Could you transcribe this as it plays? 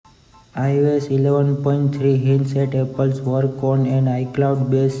iOS 11.3 hints at Apple's work on an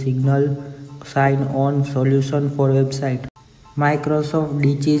iCloud-based signal sign-on solution for websites. Microsoft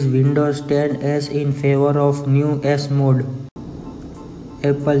ditches Windows 10 S in favor of new S mode.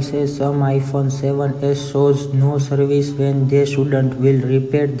 Apple says some iPhone 7s shows no service when they shouldn't will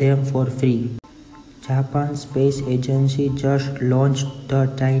repair them for free. Japan's space agency just launched the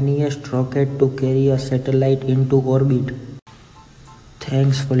tiniest rocket to carry a satellite into orbit.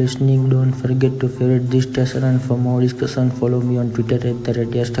 Thanks for listening. Don't forget to favorite this station, and for more discussion follow me on Twitter at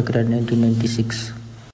 @YasThakkar1996.